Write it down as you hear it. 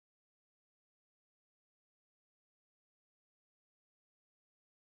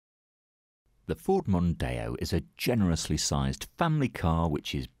The Ford Mondeo is a generously sized family car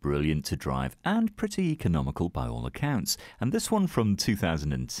which is brilliant to drive and pretty economical by all accounts. And this one from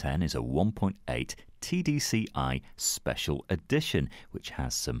 2010 is a 1.8 TDCi Special Edition, which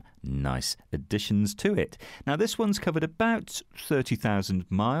has some nice additions to it. Now this one's covered about 30,000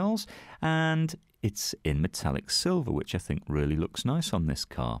 miles and it's in metallic silver, which I think really looks nice on this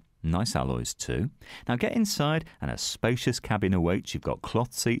car. Nice alloys too. Now get inside and a spacious cabin awaits. You've got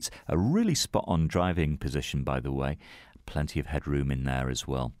cloth seats, a really spot-on driving position by the way. Plenty of headroom in there as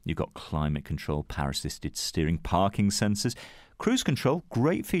well. You've got climate control, power-assisted steering, parking sensors. Cruise control,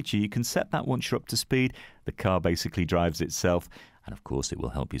 great feature. You can set that once you're up to speed. The car basically drives itself. And of course it will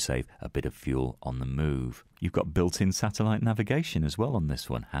help you save a bit of fuel on the move. You've got built-in satellite navigation as well on this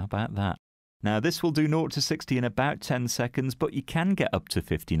one. How about that? Now this will do 0 to 60 in about 10 seconds, but you can get up to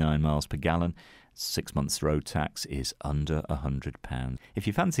 59 miles per gallon. 6 months road tax is under £100. If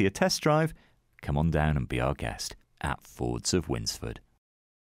you fancy a test drive, come on down and be our guest at Fords of Winsford.